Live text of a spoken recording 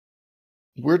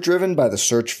We're driven by the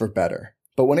search for better.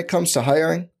 But when it comes to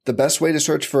hiring, the best way to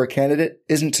search for a candidate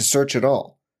isn't to search at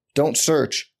all. Don't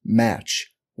search,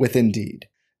 match with Indeed.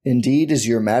 Indeed is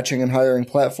your matching and hiring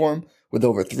platform with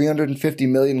over 350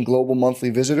 million global monthly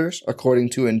visitors,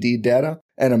 according to Indeed data,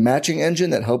 and a matching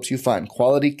engine that helps you find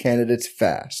quality candidates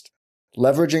fast.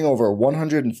 Leveraging over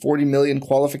 140 million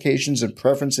qualifications and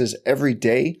preferences every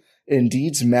day,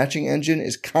 Indeed's matching engine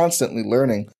is constantly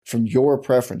learning from your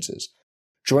preferences.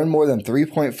 Join more than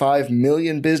 3.5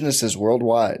 million businesses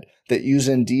worldwide that use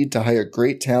Indeed to hire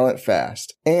great talent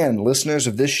fast. And listeners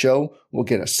of this show will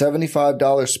get a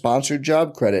 $75 sponsored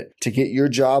job credit to get your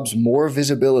jobs more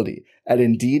visibility at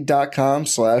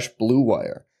Indeed.com/Blue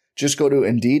Wire. Just go to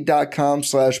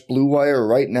Indeed.com/Blue Wire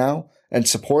right now and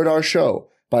support our show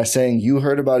by saying you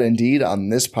heard about Indeed on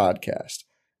this podcast.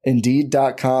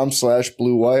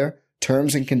 Indeed.com/Blue Wire.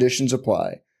 Terms and conditions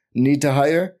apply. Need to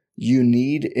hire? You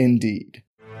need Indeed.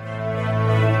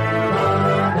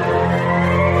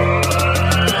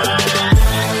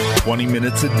 20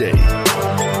 minutes a day,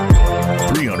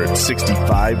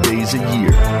 365 days a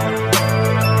year.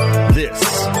 This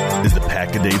is the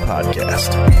Pack-A-Day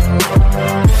Podcast.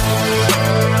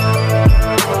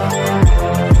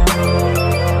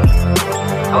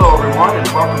 Hello, everyone, and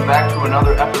welcome back to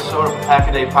another episode of the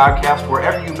Pack-A-Day Podcast.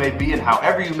 Wherever you may be and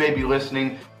however you may be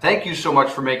listening, thank you so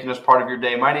much for making us part of your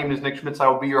day. My name is Nick Schmitz. I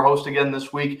will be your host again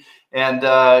this week. And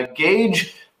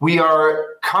Gage, we are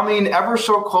coming ever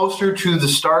so closer to the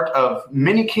start of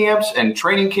mini camps and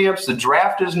training camps. The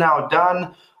draft is now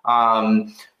done.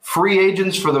 Free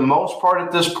agents, for the most part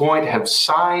at this point, have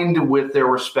signed with their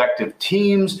respective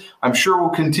teams. I'm sure we'll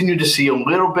continue to see a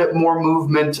little bit more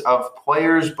movement of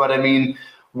players, but I mean,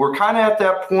 we're kind of at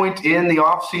that point in the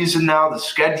offseason now. The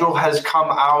schedule has come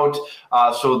out,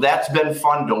 so that's been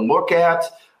fun to look at.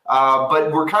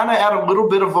 But we're kind of at a little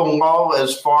bit of a lull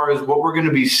as far as what we're going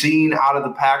to be seeing out of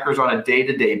the Packers on a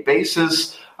day-to-day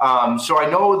basis. So I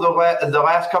know the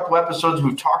last couple episodes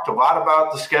we've talked a lot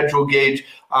about the schedule, Gage,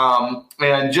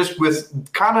 and just with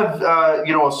kind of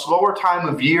a slower time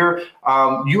of year,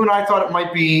 you and I thought it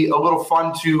might be a little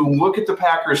fun to look at the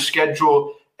Packers'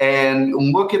 schedule and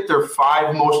look at their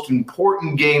 5 most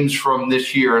important games from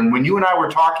this year. And when you and I were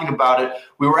talking about it,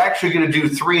 we were actually going to do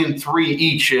 3 and 3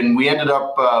 each, and we ended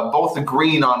up both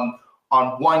agreeing on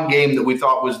one game that we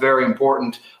thought was very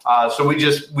important. So we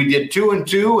did 2 and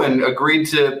 2 and agreed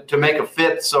to make a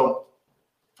fifth. So,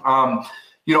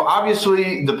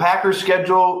 obviously the Packers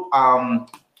schedule, I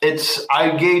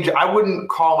wouldn't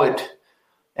call it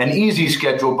an easy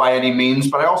schedule by any means,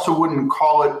 but I also wouldn't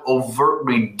call it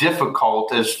overtly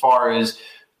difficult as far as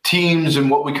teams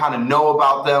and what we kind of know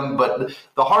about them. But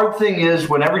the hard thing is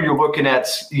whenever you're looking at,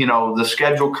 the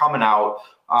schedule coming out,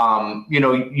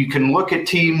 you can look at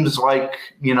teams like,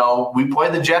 we play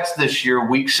the Jets this year,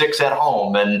 week 6 at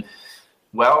home. And,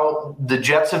 well, the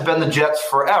Jets have been the Jets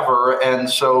forever. And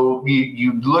so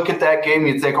you look at that game,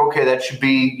 you think, okay, that should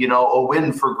be, a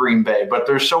win for Green Bay. But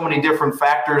there's so many different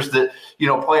factors that,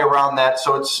 play around that.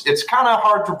 So it's kind of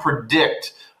hard to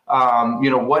predict,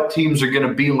 what teams are going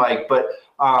to be like. But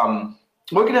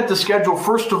looking at the schedule,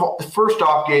 first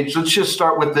off, Gage, let's just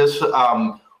start with this.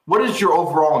 What is your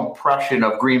overall impression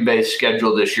of Green Bay's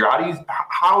schedule this year?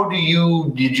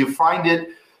 Did you find it,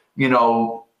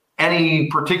 any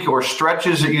particular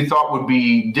stretches that you thought would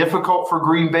be difficult for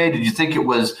Green Bay? Did you think it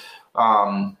was,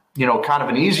 kind of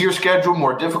an easier schedule,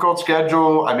 more difficult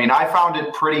schedule? I mean, I found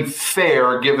it pretty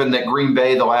fair given that Green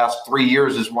Bay the last 3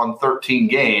 years has won 13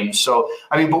 games. So,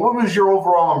 but what was your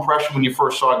overall impression when you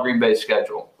first saw Green Bay's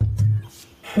schedule?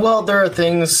 Well, there are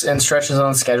things and stretches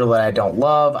on the schedule that I don't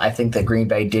love. I think that Green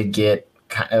Bay did get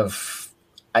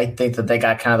I think that they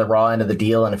got kind of the raw end of the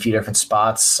deal in a few different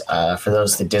spots. For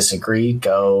those that disagree,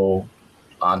 go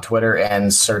on Twitter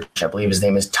and search, I believe his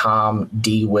name is Tom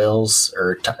D. Wills,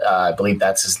 I believe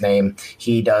that's his name.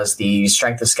 He does the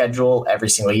strength of schedule every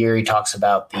single year. He talks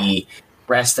about the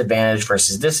rest advantage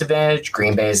versus disadvantage.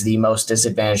 Green Bay is the most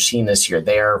disadvantaged team this year.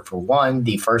 They are, for one,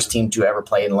 the first team to ever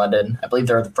play in London. I believe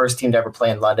they're the first team to ever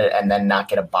play in London and then not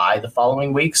get a bye the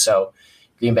following week. So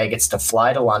Green Bay gets to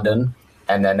fly to London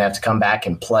and then they have to come back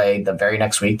and play the very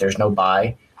next week. There's no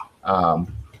bye.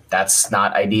 That's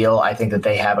not ideal. I think that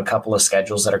they have a couple of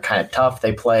schedules that are kind of tough.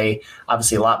 They play,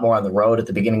 obviously, a lot more on the road at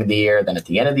the beginning of the year than at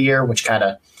the end of the year, which kind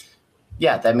of,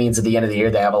 that means at the end of the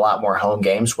year they have a lot more home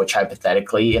games, which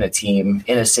hypothetically in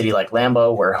a city like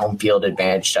Lambeau where home field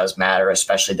advantage does matter,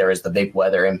 especially there is the big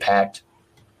weather impact,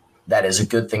 that is a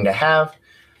good thing to have.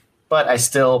 But I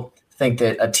still think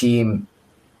that a team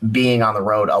being on the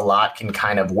road a lot can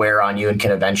kind of wear on you and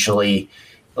can eventually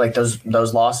like those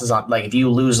losses on, like if you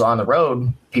lose on the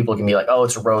road, people can be like, oh,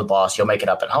 it's a road loss, you'll make it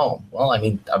up at home. Well, I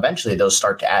mean, eventually those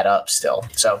start to add up still.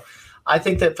 So I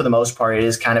think that for the most part, it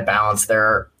is kind of balanced.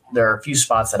 There are a few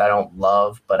spots that I don't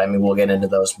love, but I mean, we'll get into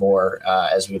those more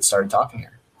as we get started talking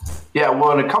here. Yeah,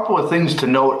 well, and a couple of things to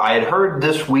note. I had heard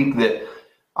this week that,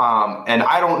 and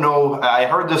I don't know, I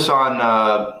heard this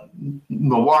on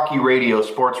Milwaukee radio,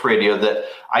 sports radio, that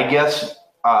I guess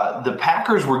the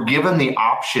Packers were given the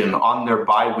option on their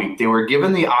bye week. They were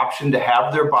given the option to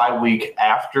have their bye week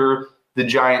after the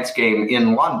Giants game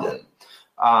in London,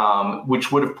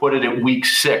 which would have put it at week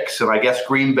 6. And I guess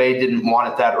Green Bay didn't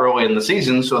want it that early in the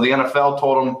season. So the NFL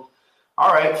told them,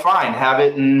 all right, fine, have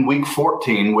it in week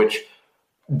 14, which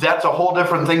that's a whole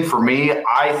different thing for me.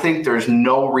 I think there's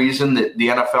no reason that the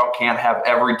NFL can't have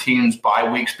every team's bye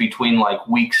weeks between like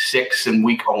week 6 and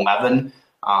week 11.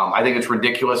 I think it's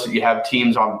ridiculous that you have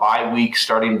teams on bye week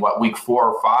starting, week 4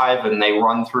 or 5, and they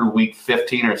run through week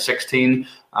 15 or 16.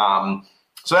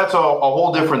 So that's a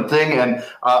whole different thing. And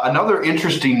another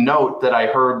interesting note that I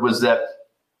heard was that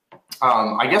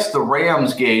I guess the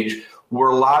Rams, Gage,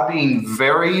 were lobbying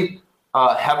very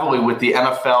heavily with the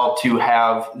NFL to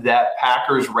have that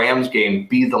Packers-Rams game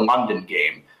be the London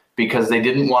game, because they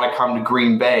didn't want to come to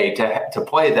Green Bay to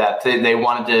play that. They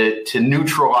wanted to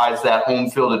neutralize that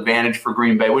home field advantage for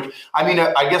Green Bay, which, I mean,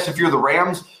 I guess if you're the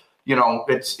Rams,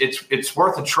 it's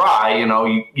worth a try.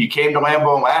 You came to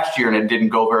Lambeau last year and it didn't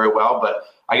go very well, but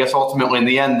I guess ultimately in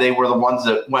the end, they were the ones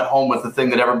that went home with the thing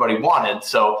that everybody wanted.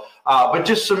 So, but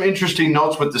just some interesting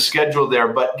notes with the schedule there.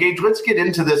 But Gage, let's get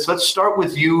into this. Let's start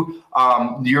with you.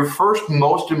 Your first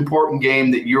most important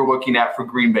game that you're looking at for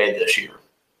Green Bay this year.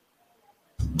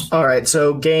 All right.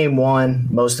 So game 1,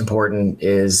 most important,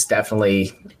 is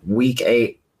definitely week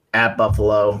 8 at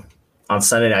Buffalo on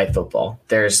Sunday Night Football.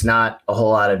 There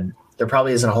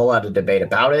probably isn't a whole lot of debate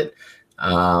about it.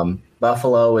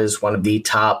 Buffalo is one of the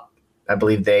top, I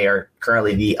believe they are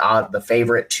currently the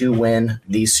favorite to win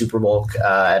the Super Bowl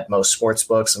at most sports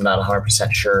books. I'm not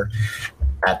 100% sure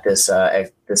at this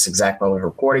exact moment of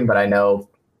recording, but I know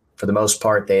for the most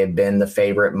part they have been the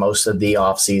favorite most of the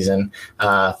offseason.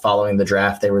 Following the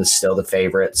draft, they were still the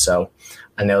favorite. So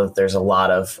I know that there's a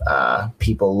lot of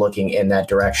people looking in that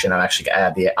direction. I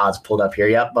have the odds pulled up here.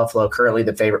 Yep, Buffalo currently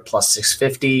the favorite, plus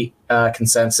 650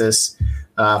 consensus.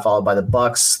 Followed by the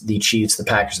Bucks, the Chiefs, the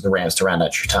Packers, and the Rams to round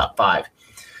out your top 5.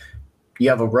 You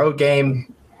have a road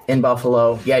game in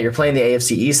Buffalo. Yeah, you're playing the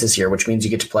AFC East this year, which means you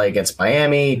get to play against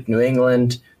Miami, New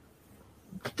England,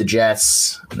 the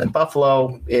Jets, and then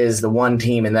Buffalo is the one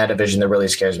team in that division that really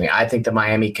scares me. I think that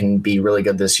Miami can be really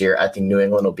good this year. I think New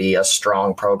England will be a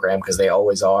strong program because they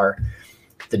always are.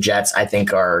 The Jets, I think,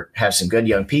 have some good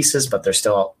young pieces, but they're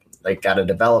still got to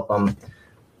develop them.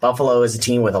 Buffalo is a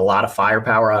team with a lot of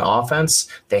firepower on offense.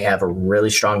 They have a really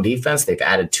strong defense. They've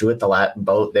added to it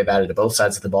they've added to both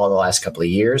sides of the ball the last couple of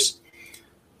years.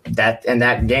 That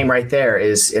game right there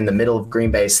is in the middle of Green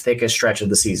Bay's thickest stretch of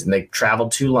the season. They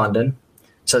traveled to London.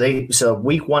 So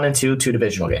week 1 and 2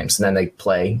 divisional games, and then they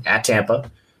play at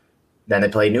Tampa. Then they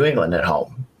play New England at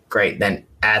home. Great. Then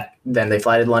they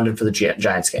fly to London for the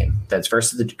Giants game. That's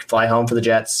first fly home for the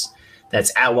Jets.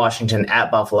 That's at Washington, at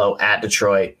Buffalo, at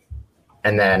Detroit,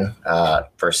 and then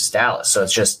versus Dallas. So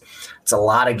it's a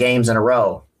lot of games in a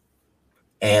row.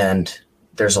 And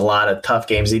there's a lot of tough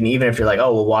games, even if you're like,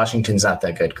 oh, well, Washington's not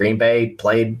that good. Green Bay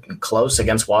played close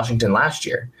against Washington last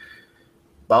year.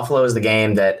 Buffalo is the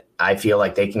game that I feel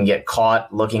like they can get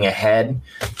caught looking ahead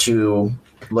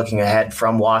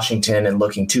from Washington and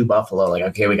looking to Buffalo. Like,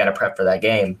 okay, we got to prep for that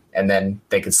game. And then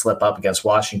they could slip up against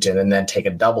Washington and then take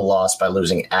a double loss by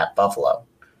losing at Buffalo.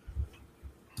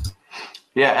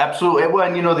 Yeah, absolutely. Well,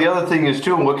 and, the other thing is,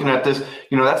 too, I'm looking at this,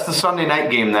 that's the Sunday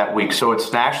night game that week. So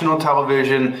it's national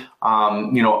television.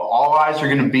 All eyes are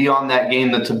going to be on that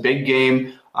game. That's a big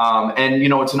game. And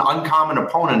it's an uncommon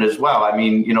opponent as well. I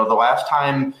mean, the last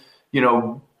time,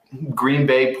 Green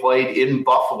Bay played in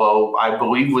Buffalo, I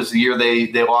believe was the year they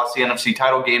lost the NFC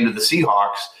title game to the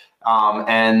Seahawks.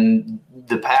 And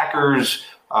the Packers,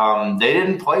 they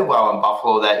didn't play well in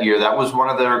Buffalo that year. That was one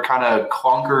of their kind of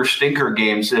clunker stinker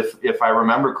games, if I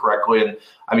remember correctly. And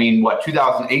I mean,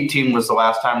 2018 was the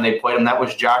last time they played them. That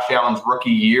was Josh Allen's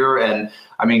rookie year. And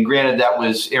I mean, granted, that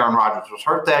was Aaron Rodgers was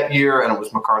hurt that year, and it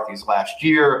was McCarthy's last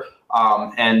year.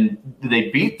 And they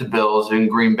beat the Bills in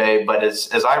Green Bay. But as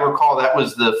I recall, that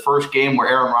was the first game where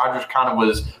Aaron Rodgers kind of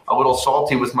was a little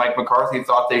salty with Mike McCarthy,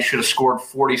 thought they should have scored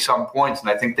 40-some points, and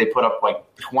I think they put up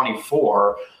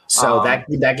 24. So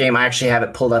that game, I actually have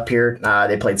it pulled up here.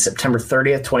 They played September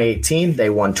 30th, 2018. They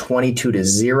won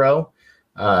 22-0.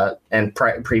 And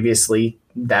previously,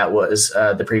 that was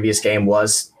the previous game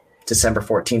was December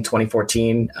 14,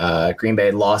 2014. Green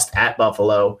Bay lost at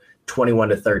Buffalo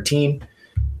 21-13.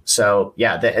 So,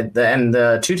 yeah,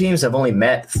 the two teams have only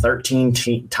met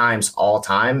 13 times all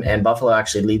time, and Buffalo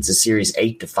actually leads the series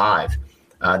 8-5.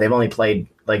 They've only played,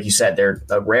 like you said, they're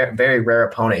a very rare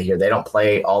opponent here. They don't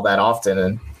play all that often,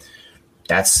 and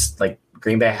that's like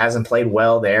Green Bay hasn't played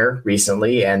well there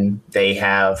recently, and they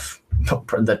have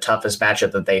the toughest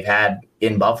matchup that they've had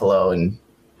in Buffalo in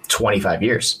 25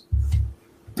 years.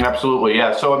 Absolutely,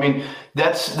 yeah. So, I mean,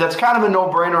 that's kind of a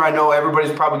no-brainer. I know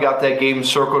everybody's probably got that game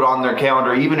circled on their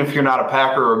calendar. Even if you're not a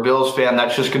Packer or a Bills fan,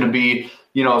 that's just going to be,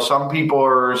 some people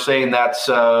are saying that's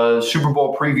a Super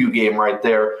Bowl preview game right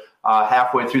there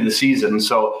halfway through the season.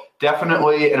 So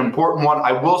definitely an important one.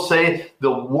 I will say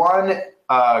the one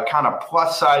kind of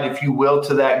plus side, if you will,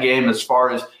 to that game as far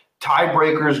as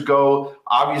tiebreakers go,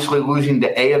 obviously losing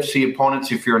to AFC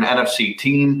opponents if you're an NFC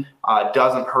team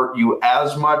doesn't hurt you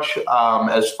as much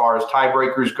as far as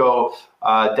tiebreakers go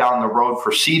down the road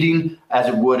for seeding as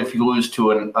it would if you lose to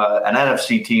an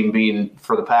NFC team, being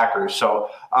for the Packers.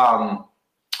 So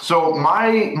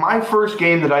my first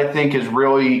game that I think is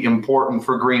really important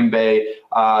for Green Bay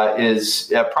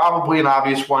is probably an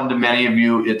obvious one to many of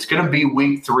you. It's going to be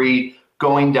Week 3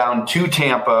 going down to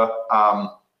Tampa.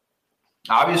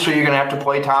 Obviously, you're going to have to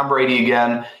play Tom Brady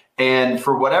again. And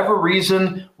for whatever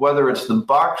reason, whether it's the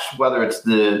Bucks, whether it's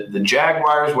the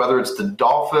Jaguars, whether it's the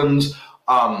Dolphins,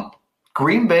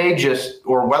 Green Bay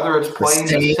or whether it's playing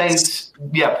the Saints,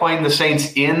 playing the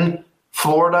Saints in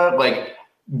Florida, like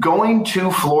going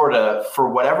to Florida for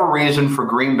whatever reason for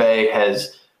Green Bay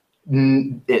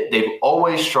they've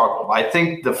always struggled. I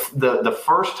think the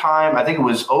first time, I think it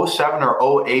was 2007 or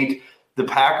 2008, the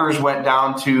Packers went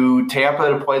down to Tampa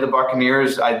to play the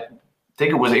Buccaneers. I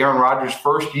think it was Aaron Rodgers'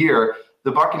 first year.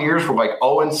 The Buccaneers were like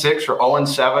 0-6 or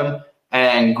 0-7,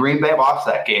 and Green Bay lost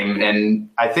that game. And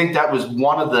I think that was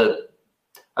the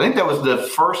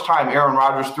first time Aaron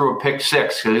Rodgers threw a pick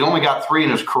six, because he only got 3 in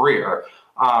his career.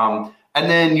 And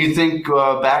then you think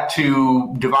back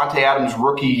to Devontae Adams'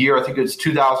 rookie year. I think it was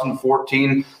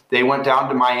 2014. They went down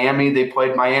to Miami. They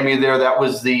played Miami there. That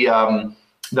was the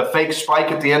fake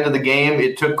spike at the end of the game.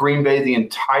 It took Green Bay the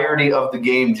entirety of the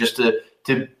game just to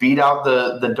beat out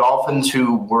the Dolphins,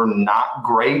 who were not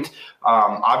great.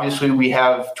 Obviously, we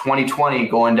have 2020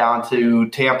 going down to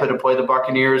Tampa to play the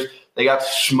Buccaneers. They got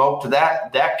smoked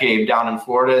that game down in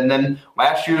Florida. And then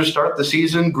last year to start the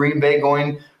season, Green Bay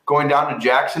going down to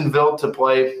Jacksonville to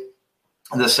play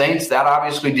the Saints. That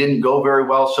obviously didn't go very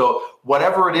well. So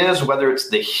whatever it is, whether it's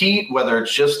the heat, whether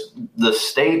it's just the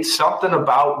state, something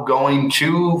about going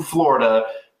to Florida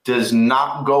does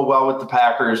not go well with the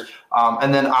Packers.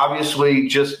 And then obviously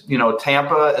just,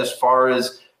 Tampa, as far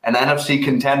as an NFC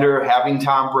contender, having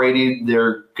Tom Brady,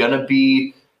 they're going to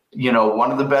be,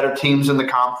 one of the better teams in the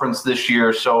conference this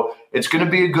year. So it's going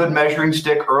to be a good measuring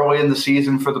stick early in the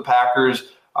season for the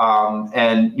Packers.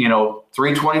 And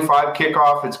 3:25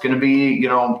 kickoff, it's going to be,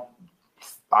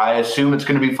 I assume it's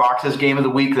going to be Fox's game of the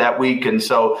week that week. And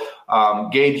so,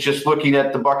 Gage, just looking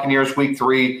at the Buccaneers Week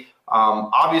 3,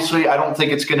 obviously I don't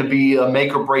think it's going to be a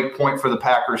make or break point for the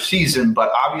Packers season, but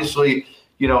obviously,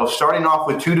 starting off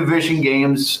with 2 division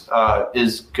games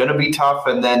is going to be tough.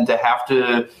 And then to have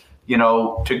to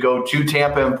go to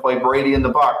Tampa and play Brady and the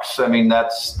Bucks, I mean,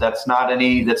 that's not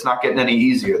getting any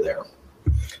easier there.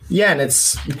 Yeah, and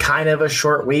it's kind of a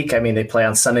short week. I mean, they play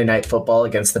on Sunday Night Football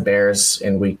against the Bears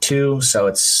in Week 2, so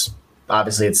it's not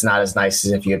as nice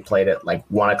as if you had played at like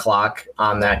 1:00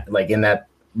 on that, like in that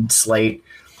slate.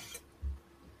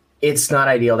 It's not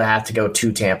ideal to have to go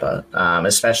to Tampa,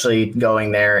 especially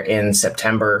going there in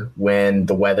September when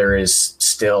the weather is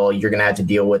still. You're going to have to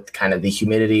deal with kind of the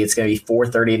humidity. It's going to be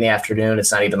 4:30 in the afternoon.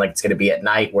 It's not even like it's going to be at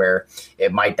night where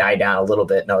it might die down a little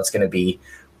bit. No, it's going to be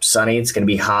sunny, it's going to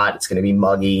be hot, it's going to be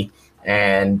muggy,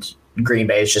 and Green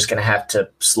Bay is just going to have to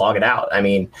slog it out. I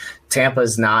mean,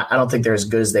 Tampa's I don't think they're as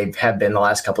good as they have been the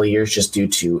last couple of years just due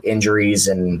to injuries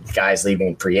and guys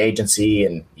leaving free agency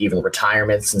and even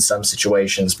retirements in some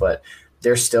situations, but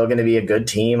they're still going to be a good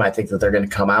team. I think that they're going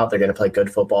to come out, they're going to play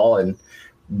good football, and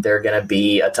they're going to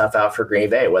be a tough out for Green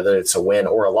Bay, whether it's a win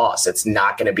or a loss. It's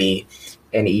not going to be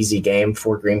an easy game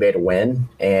for Green Bay to win,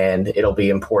 and it'll be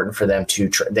important for them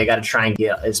to they got to try and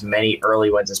get as many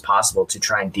early wins as possible to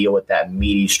try and deal with that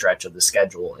meaty stretch of the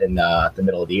schedule in the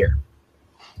middle of the year.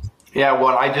 Yeah,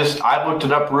 well, I looked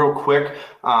it up real quick.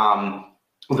 The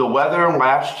weather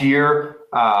last year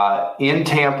in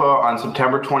Tampa on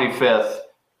September 25th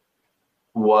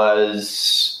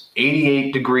was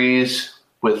 88 degrees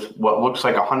with what looks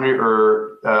like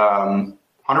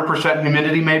 100%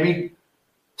 humidity maybe.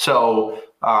 So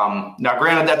now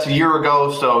granted, that's a year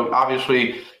ago. So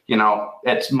obviously,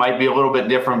 it might be a little bit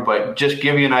different, but just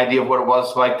give you an idea of what it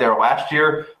was like there last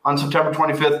year on September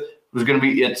 25th.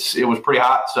 It was pretty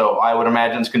hot, so I would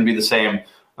imagine it's going to be the same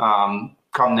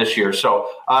come this year. So,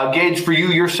 Gage, for you,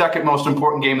 your second most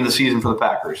important game of the season for the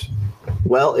Packers.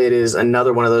 Well, it is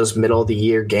another one of those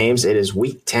middle-of-the-year games. It is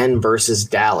Week 10 versus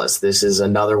Dallas. This is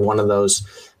another one of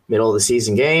those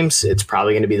middle-of-the-season games. It's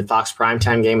probably going to be the Fox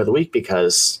primetime game of the week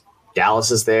because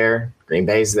Dallas is there, Green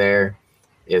Bay's there.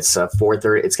 It's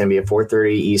 4:30. It's going to be a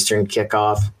 4:30 Eastern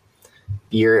kickoff.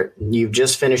 You've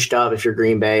just finished up, if you're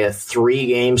Green Bay, a 3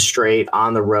 games straight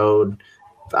on the road,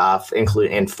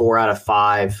 including 4 out of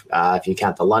 5 if you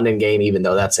count the London game, even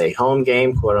though that's a home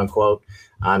game, quote unquote.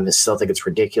 I still think it's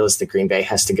ridiculous that Green Bay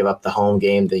has to give up the home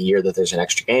game the year that there's an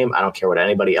extra game. I don't care what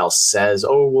anybody else says.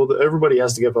 Oh, well, everybody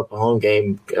has to give up a home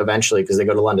game eventually because they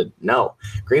go to London. No,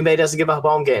 Green Bay doesn't give up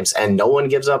home games, and no one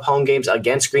gives up home games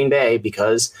against Green Bay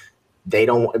because they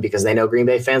know Green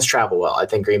Bay fans travel well. I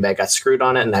think Green Bay got screwed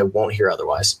on it, and I won't hear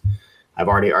otherwise. I've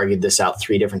already argued this out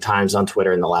 3 different times on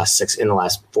Twitter in the last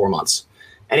 4 months.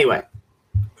 Anyway,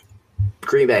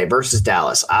 Green Bay versus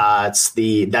Dallas.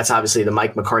 That's obviously the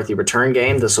Mike McCarthy return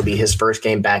game. This will be his first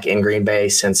game back in Green Bay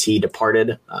since he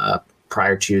departed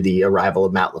prior to the arrival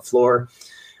of Matt LaFleur.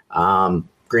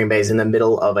 Green Bay's in the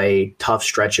middle of a tough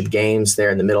stretch of games. They're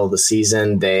in the middle of the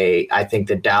season. I think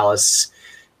that Dallas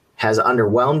has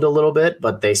underwhelmed a little bit,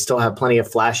 but they still have plenty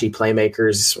of flashy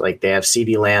playmakers. Like they have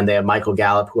CeeDee Lamb, they have Michael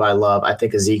Gallup, who I love. I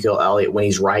think Ezekiel Elliott, when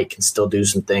he's right, can still do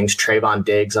some things. Trayvon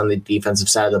Diggs on the defensive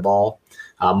side of the ball.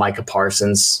 Micah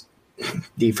Parsons,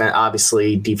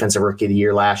 defensive rookie of the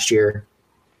year last year.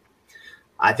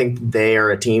 I think they are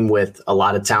a team with a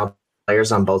lot of talented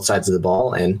players on both sides of the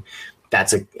ball, and I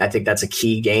think that's a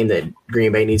key game that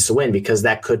Green Bay needs to win because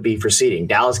that could be for seeding.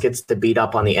 Dallas gets to beat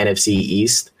up on the NFC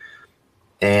East,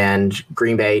 and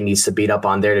Green Bay needs to beat up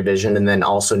on their division and then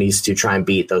also needs to try and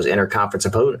beat those interconference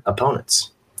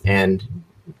opponents. And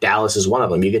Dallas is one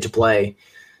of them. You get to play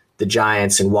the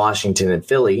Giants and Washington and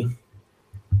Philly.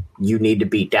 You need to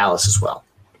beat Dallas as well.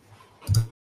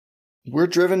 We're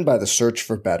driven by the search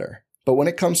for better. But when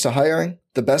it comes to hiring,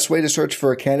 the best way to search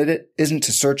for a candidate isn't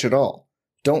to search at all.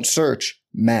 Don't search,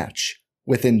 match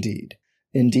with Indeed.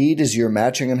 Indeed is your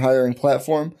matching and hiring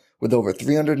platform with over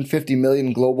 350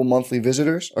 million global monthly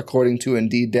visitors, according to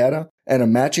Indeed data, and a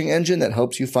matching engine that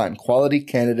helps you find quality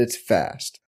candidates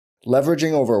fast.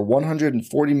 Leveraging over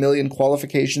 140 million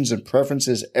qualifications and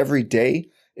preferences every day,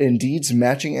 Indeed's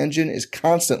matching engine is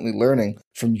constantly learning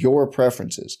from your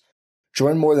preferences.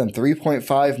 Join more than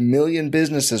 3.5 million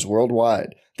businesses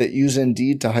worldwide that use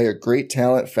Indeed to hire great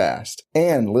talent fast.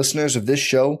 And listeners of this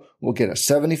show will get a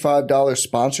 $75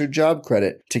 sponsored job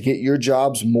credit to get your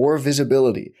jobs more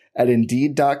visibility at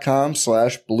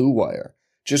Indeed.com/Blue Wire.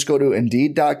 Just go to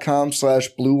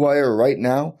Indeed.com/Blue Wire right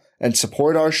now and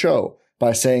support our show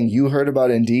by saying you heard about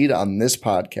Indeed on this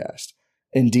podcast.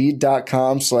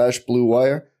 Indeed.com/Blue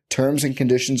Wire. Terms and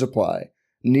conditions apply.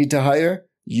 Need to hire?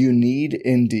 You need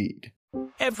Indeed.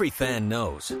 Every fan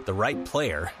knows the right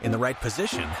player in the right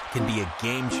position can be a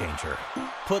game changer.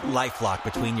 Put LifeLock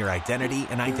between your identity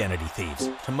and identity thieves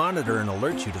to monitor and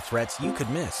alert you to threats you could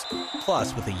miss.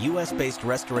 Plus, with a U.S.-based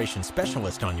restoration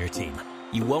specialist on your team,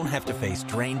 you won't have to face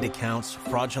drained accounts,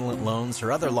 fraudulent loans,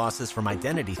 or other losses from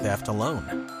identity theft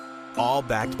alone. All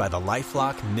backed by the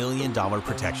LifeLock $1 Million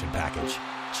Protection Package.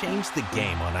 Change the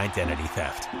game on identity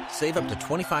theft. Save up to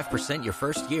 25% your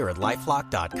first year at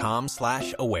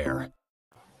LifeLock.com/aware.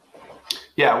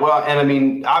 Yeah, well, and I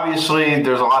mean, obviously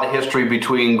there's a lot of history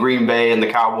between Green Bay and the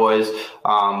Cowboys.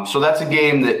 So that's a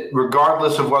game that,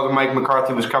 regardless of whether Mike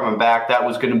McCarthy was coming back, that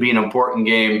was going to be an important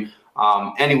game,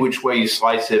 any which way you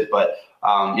slice it. But,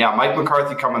 Mike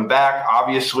McCarthy coming back,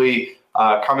 obviously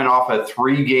coming off a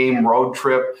 3-game road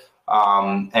trip.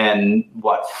 And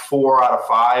 4 out of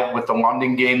 5 with the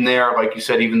London game there. Like you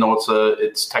said, even though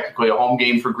it's technically a home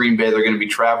game for Green Bay, they're going to be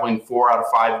traveling 4 out of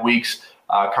 5 weeks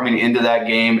coming into that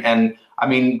game. And I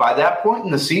mean, by that point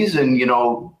in the season,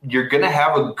 you're going to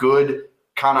have a good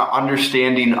kind of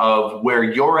understanding of where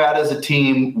you're at as a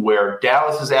team, where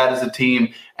Dallas is at as a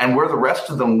team, and where the rest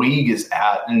of the league is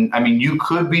at. And I mean, you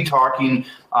could be talking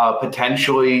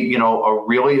potentially, a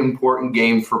really important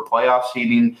game for playoff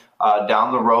seeding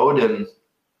down the road. And,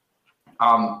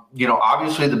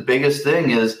 obviously the biggest thing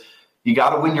is you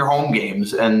got to win your home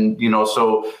games. And,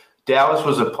 so Dallas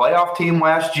was a playoff team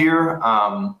last year.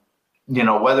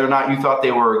 Whether or not you thought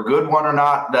they were a good one or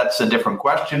not, that's a different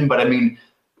question. But I mean,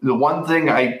 the one thing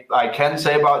I can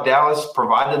say about Dallas,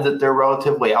 provided that they're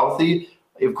relatively healthy,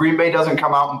 if Green Bay doesn't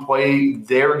come out and play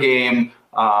their game,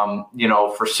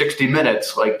 for 60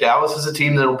 minutes, like Dallas is a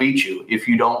team that'll beat you if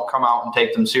you don't come out and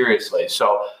take them seriously.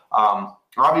 So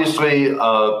Obviously,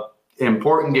 an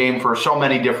important game for so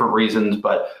many different reasons,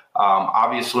 but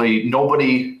obviously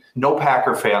no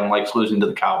Packer fan likes losing to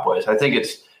the Cowboys. I think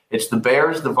it's the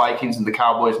Bears, the Vikings, and the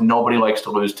Cowboys nobody likes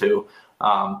to lose to.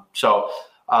 So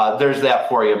there's that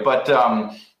for you. But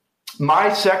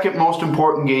my second most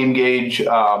important game, Gage,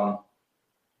 I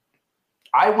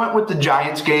went with the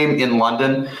Giants game in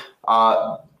London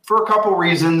for a couple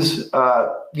reasons.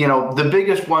 The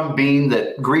biggest one being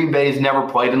that Green Bay's never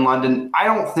played in London. I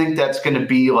don't think that's going to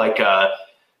be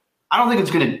I don't think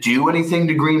it's going to do anything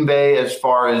to Green Bay as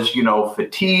far as,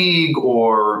 fatigue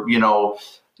or,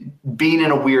 being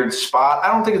in a weird spot.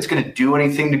 I don't think it's going to do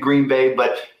anything to Green Bay,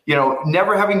 but,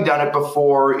 never having done it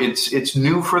before, it's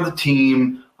new for the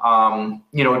team.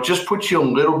 It just puts you a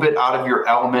little bit out of your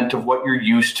element of what you're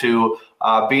used to,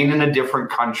 being in a different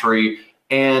country.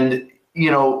 And,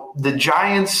 the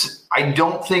Giants, I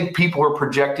don't think people are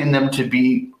projecting them to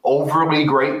be overly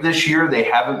great this year. They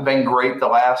haven't been great the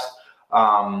last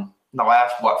 4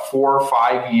 or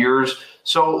 5 years.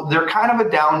 So they're kind of a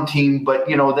down team, but,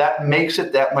 that makes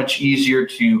it that much easier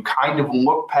to kind of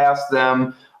look past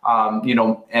them,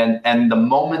 and the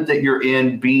moment that you're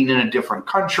in being in a different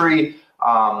country.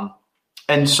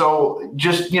 And so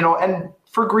just, and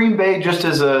for Green Bay, just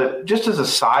as a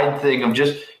side thing of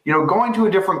just, going to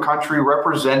a different country,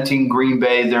 representing Green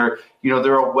Bay, they're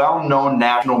a well-known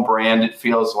national brand, it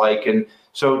feels like. And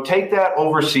so take that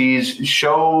overseas,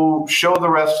 show the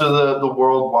rest of the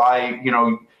world why,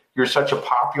 you're such a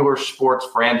popular sports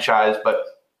franchise. But,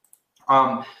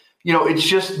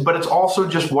 it's also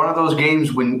just one of those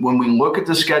games when we look at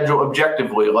the schedule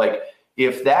objectively, like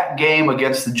if that game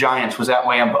against the Giants was at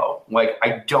Lambeau,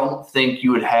 I don't think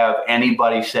you would have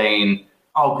anybody saying,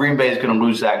 oh, Green Bay is going to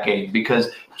lose that game, because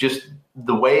just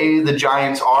the way the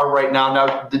Giants are right now.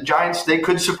 Now, the Giants, they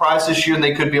could surprise this year and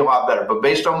they could be a lot better. But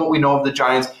based on what we know of the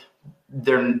Giants,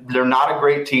 they're not a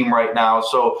great team right now.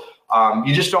 So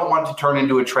you just don't want to turn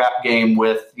into a trap game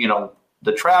with,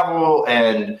 the travel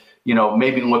and,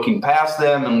 maybe looking past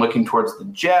them and looking towards the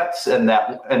Jets, and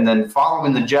then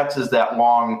following the Jets is that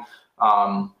long,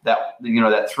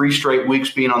 that 3 straight weeks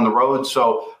being on the road.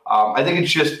 So I think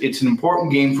it's an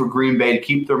important game for Green Bay to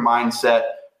keep their mindset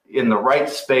in the right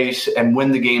space and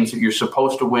win the games that you're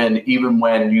supposed to win, even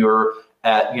when you're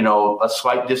at, a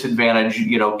slight disadvantage,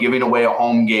 giving away a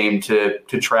home game to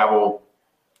travel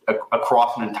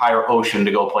across an entire ocean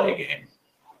to go play a game.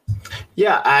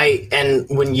 Yeah, and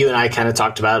when you and I kind of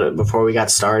talked about it before we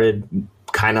got started,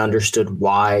 kind of understood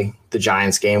why the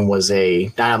Giants game was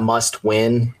not a must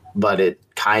win, but it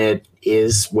kind of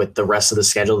is with the rest of the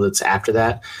schedule that's after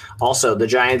that. Also, the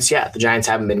Giants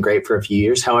haven't been great for a few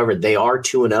years. However, they are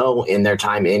 2-0 in their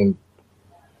time in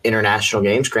international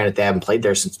games. Granted, they haven't played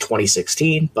there since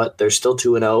 2016, but they're still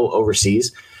 2-0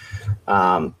 overseas.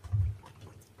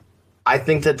 I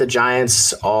think that the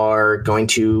Giants are going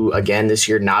to, again, this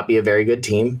year not be a very good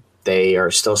team. They are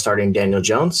still starting Daniel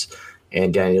Jones,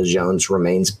 and Daniel Jones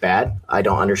remains bad. I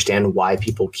don't understand why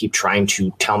people keep trying to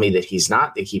tell me that he's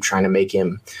not. They keep trying to make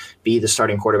him be the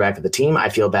starting quarterback of the team. I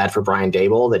feel bad for Brian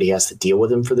Daboll that he has to deal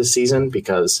with him for this season,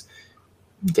 because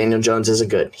Daniel Jones isn't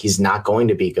good. He's not going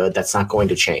to be good. That's not going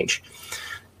to change.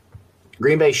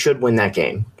 Green Bay should win that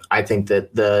game. I think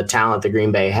that the talent that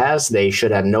Green Bay has, they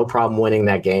should have no problem winning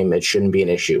that game. It shouldn't be an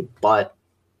issue. But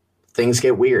things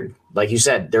get weird. Like you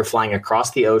said, they're flying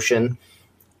across the ocean.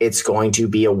 It's going to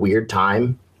be a weird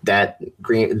time that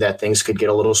things could get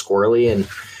a little squirrely, and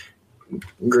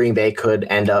Green Bay could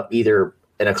end up either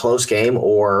in a close game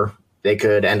or they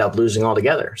could end up losing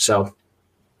altogether. So,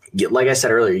 like I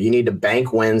said earlier, you need to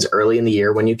bank wins early in the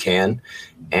year when you can,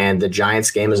 and the Giants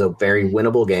game is a very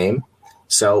winnable game.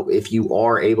 So if you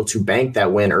are able to bank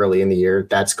that win early in the year,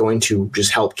 that's going to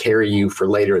just help carry you for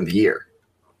later in the year.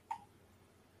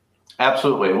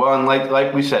 Absolutely. Well, and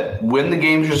like we said, win the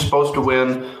games you're supposed to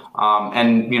win.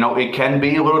 And it can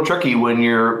be a little tricky when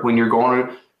you're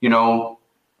going to,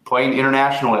 playing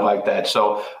internationally like that.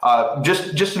 So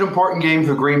just an important game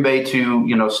for Green Bay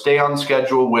to, stay on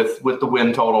schedule with the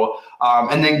win total.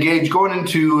 And then Gage, going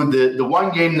into the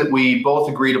one game that we both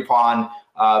agreed upon,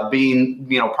 being,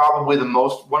 probably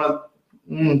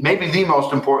maybe the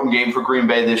most important game for Green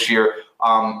Bay this year.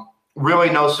 Really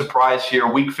no surprise here.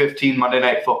 Week 15, Monday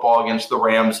Night Football against the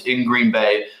Rams in Green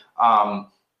Bay.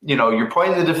 You're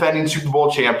playing the defending Super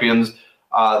Bowl champions.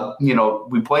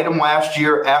 We played them last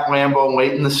year at Lambeau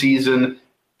late in the season,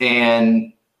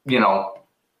 and,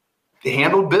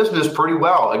 handled business pretty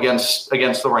well against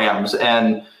the Rams.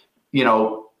 And,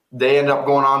 they end up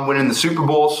going on winning the Super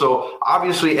Bowl. So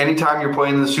obviously anytime you're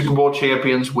playing the Super Bowl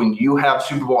champions, when you have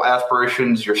Super Bowl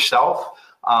aspirations yourself,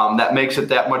 that makes it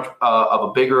that much of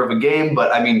a bigger of a game.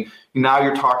 But, I mean, now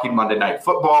you're talking Monday Night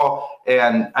Football.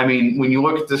 And, I mean, when you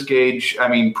look at this, Gage, I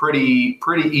mean, pretty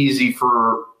easy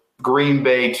for Green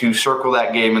Bay to circle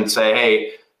that game and say,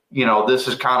 hey, you know, this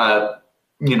is kind of,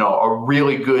 you know, a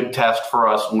really good test for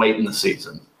us late in the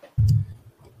season.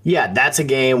 Yeah, that's a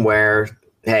game where,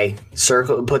 hey,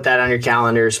 put that on your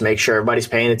calendars, make sure everybody's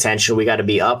paying attention. We got to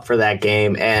be up for that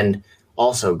game. And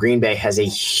also, Green Bay has a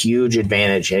huge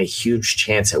advantage and a huge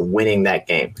chance at winning that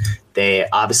game. They're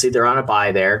on a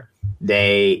bye there.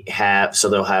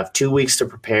 They'll have 2 weeks to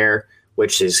prepare,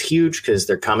 which is huge because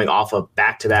they're coming off of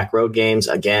back-to-back road games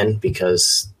again,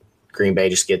 because Green Bay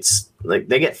just gets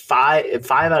they get five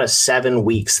out of 7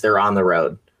 weeks they're on the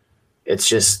road. It's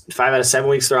just 5 out of 7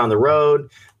 weeks they're on the road.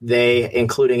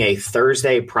 Including a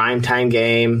Thursday primetime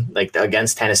game like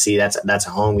against Tennessee. That's a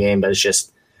home game, but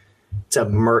it's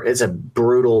a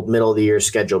brutal middle of the year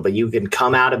schedule. But you can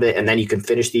come out of it and then you can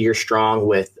finish the year strong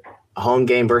with a home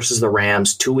game versus the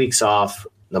Rams, 2 weeks off,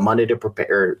 the Monday to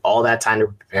prepare, all that time to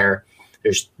prepare. I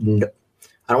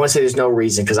don't want to say there's no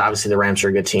reason, because obviously the Rams are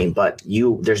a good team, but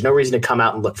there's no reason to come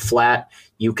out and look flat.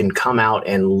 You can come out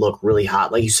and look really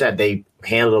hot. Like you said, they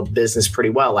handled business pretty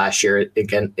well last year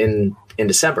again in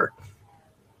December.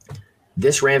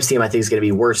 This Rams team, I think, is going to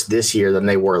be worse this year than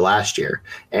they were last year.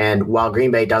 And while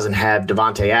Green Bay doesn't have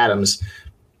Devontae Adams,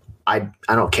 I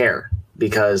don't care,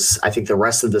 because I think the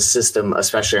rest of the system,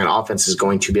 especially on offense, is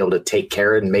going to be able to take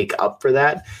care and make up for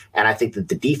that. And I think that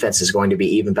the defense is going to be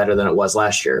even better than it was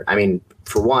last year. I mean,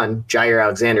 for one, Jair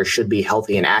Alexander should be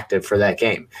healthy and active for that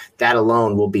game. That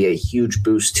alone will be a huge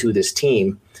boost to this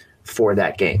team for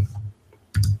that game.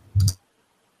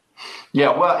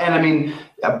 Yeah, well, and I mean,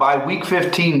 by week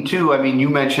 15 too, I mean, you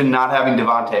mentioned not having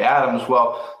Devontae Adams.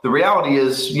 Well, the reality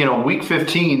is, you know, week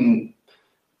 15,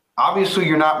 obviously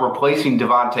you're not replacing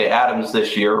Devontae Adams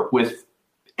this year with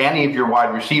any of your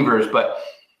wide receivers, but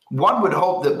one would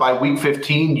hope that by week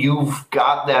 15, you've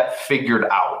got that figured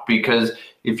out, because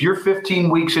if you're 15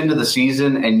 weeks into the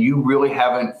season and you really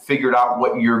haven't figured out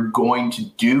what you're going to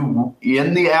do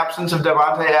in the absence of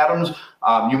Devontae Adams,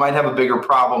 you might have a bigger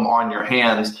problem on your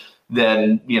hands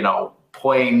than, you know,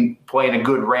 playing a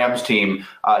good Rams team.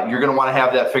 You're going to want to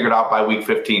have that figured out by week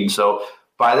 15. So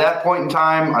by that point in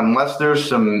time, unless there's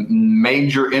some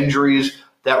major injuries,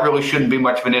 that really shouldn't be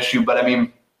much of an issue. But I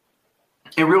mean,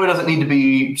 it really doesn't need to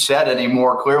be said any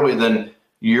more clearly than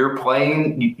you're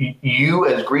playing. You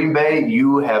as Green Bay,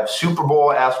 you have Super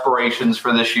Bowl aspirations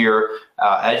for this year,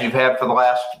 as you've had for the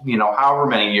last, you know, however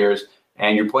many years,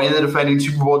 and you're playing the defending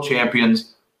Super Bowl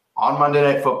champions on Monday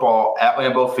Night Football at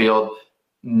Lambeau Field.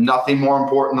 Nothing more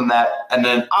important than that. And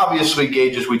then obviously,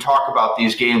 Gage, as we talk about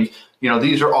these games, you know,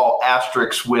 these are all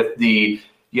asterisks with the,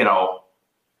 you know,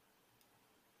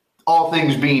 all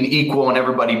things being equal and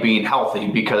everybody being healthy,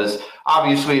 because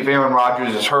obviously if Aaron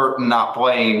Rodgers is hurt and not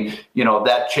playing, you know,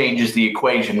 that changes the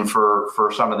equation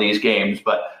for some of these games.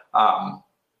 But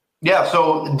yeah,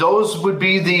 so those would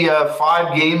be the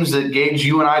 5 games that, Gage,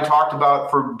 you and I talked about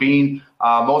for being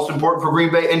most important for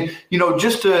Green Bay. And, you know,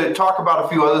 just to talk about a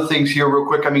few other things here real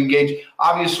quick. I mean, Gage,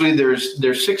 obviously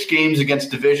there's 6 games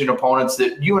against division opponents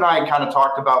that you and I kind of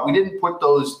talked about. We didn't put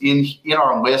those in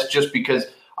our list just because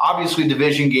obviously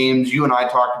division games, you and I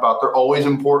talked about, they're always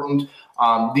important.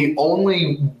 The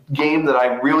only game that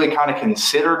I really kind of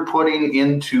considered putting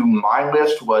into my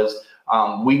list was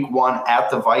week 1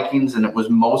 at the Vikings, and it was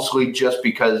mostly just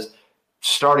because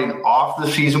starting off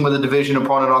the season with a division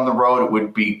opponent on the road, it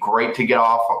would be great to get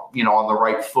off, you know, on the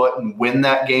right foot and win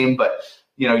that game. But,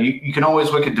 you know, you can always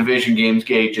look at division games,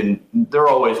 Gage, and they're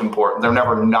always important. They're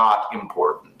never not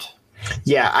important.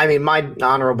 Yeah, I mean, my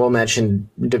honorable mention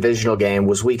divisional game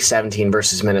was week 17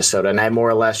 versus Minnesota, and I more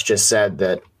or less just said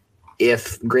that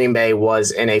if Green Bay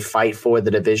was in a fight for the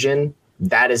division,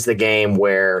 that is the game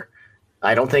where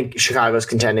I don't think Chicago's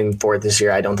contending for it this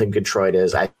year. I don't think Detroit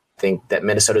is. I think that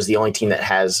Minnesota is the only team that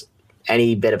has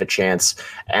any bit of a chance.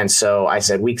 And so I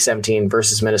said week 17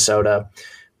 versus Minnesota,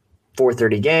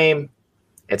 4:30 game.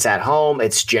 It's at home.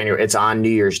 It's on New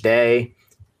Year's Day.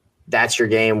 That's your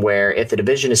game where if the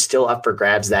division is still up for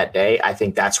grabs that day, I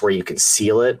think that's where you can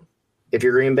seal it if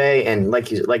you're Green Bay. And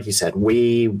like you said,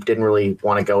 we didn't really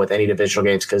want to go with any divisional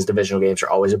games because divisional games are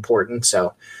always important.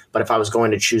 So, but if I was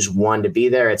going to choose one to be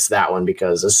there, it's that one,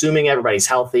 because assuming everybody's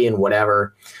healthy and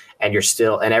whatever,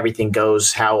 and everything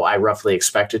goes how I roughly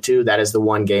expect it to, that is the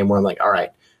one game where I'm like, all right,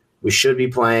 we should be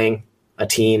playing a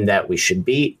team that we should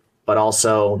beat, but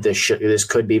also this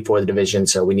could be for the division.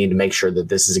 So we need to make sure that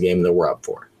this is a game that we're up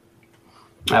for.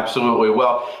 Absolutely.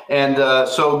 Well, and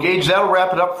so, Gage, that'll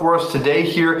wrap it up for us today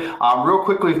here. Real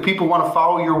quickly, if people want to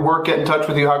follow your work, get in touch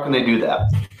with you, how can they do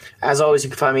that? As always, you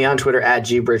can find me on Twitter at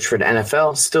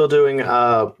GBridgefordNFL. Still doing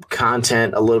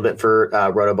content a little bit for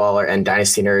Rotoballer and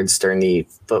Dynasty Nerds during the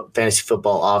fantasy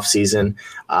football offseason.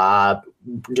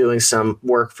 Doing some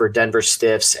work for Denver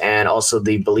Stiffs and also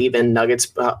the Believe in Nuggets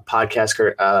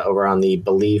podcast over on the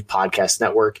Believe Podcast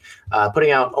Network. Putting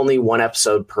out only one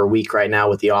episode per week right now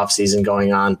with the offseason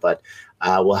going on, but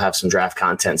we'll have some draft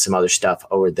content, some other stuff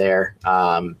over there.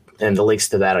 And the links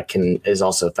to that is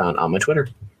also found on my Twitter.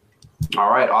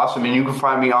 All right, awesome. And you can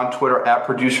find me on Twitter at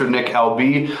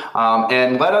ProducerNickLB.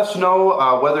 And let us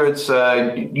know whether it's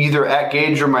either at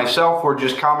Gage or myself or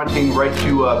just commenting right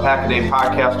to Pack-A-Day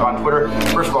Podcast on Twitter.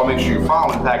 First of all, make sure you're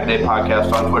following Pack-A-Day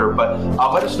Podcast on Twitter. But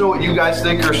let us know what you guys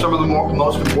think are some of the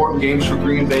most important games for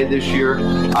Green Bay this year.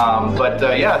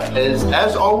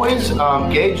 As always,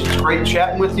 Gage, it's great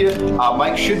chatting with you.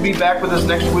 Mike should be back with us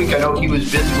next week. I know he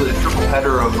was busy with a triple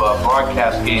header of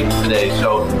broadcast games today,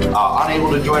 so unable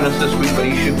to join us this week, but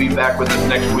he should be back with us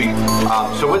next week.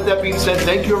 So with that being said,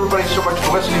 thank you everybody so much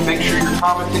for listening. Make sure you're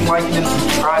commenting, liking, and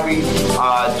subscribing to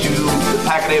the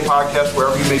Pack-A-Day Podcast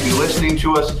wherever you may be listening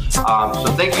to us. So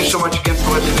thank you so much again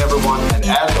for listening, everyone. And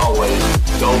as always,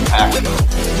 go Pack.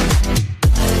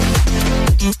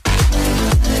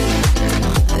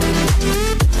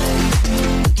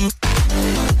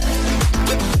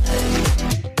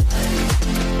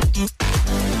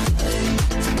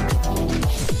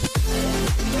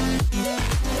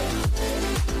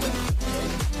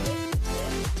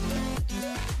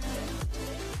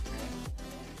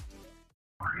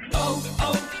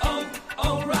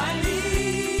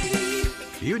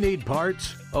 You need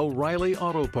parts? O'Reilly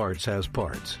Auto Parts has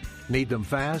parts. Need them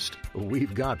fast?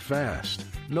 We've got fast.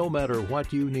 No matter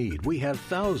what you need, we have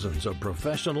thousands of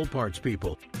professional parts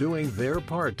people doing their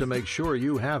part to make sure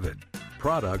you have it.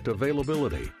 Product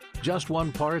availability. Just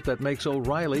one part that makes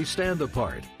O'Reilly stand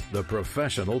apart. The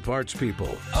professional parts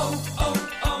people.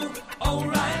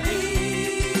 O'Reilly.